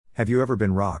Have you ever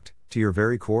been rocked, to your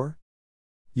very core?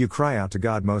 You cry out to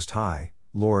God Most High,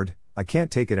 Lord, I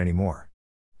can't take it anymore.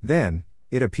 Then,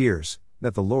 it appears,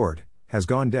 that the Lord, has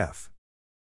gone deaf.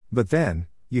 But then,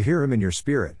 you hear him in your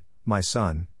spirit, my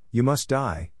son, you must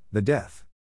die, the death.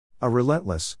 A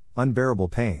relentless, unbearable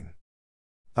pain.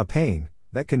 A pain,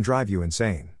 that can drive you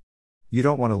insane. You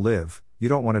don't want to live, you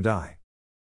don't want to die.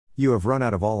 You have run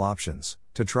out of all options,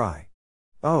 to try.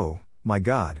 Oh, my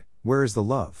God, where is the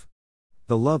love?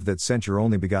 The love that sent your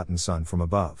only begotten Son from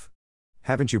above.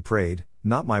 Haven't you prayed,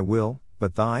 not my will,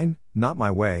 but thine, not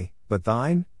my way, but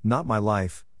thine, not my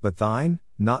life, but thine,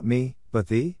 not me, but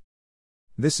thee?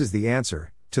 This is the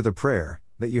answer, to the prayer,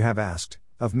 that you have asked,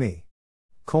 of me.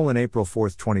 April 4,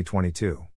 2022.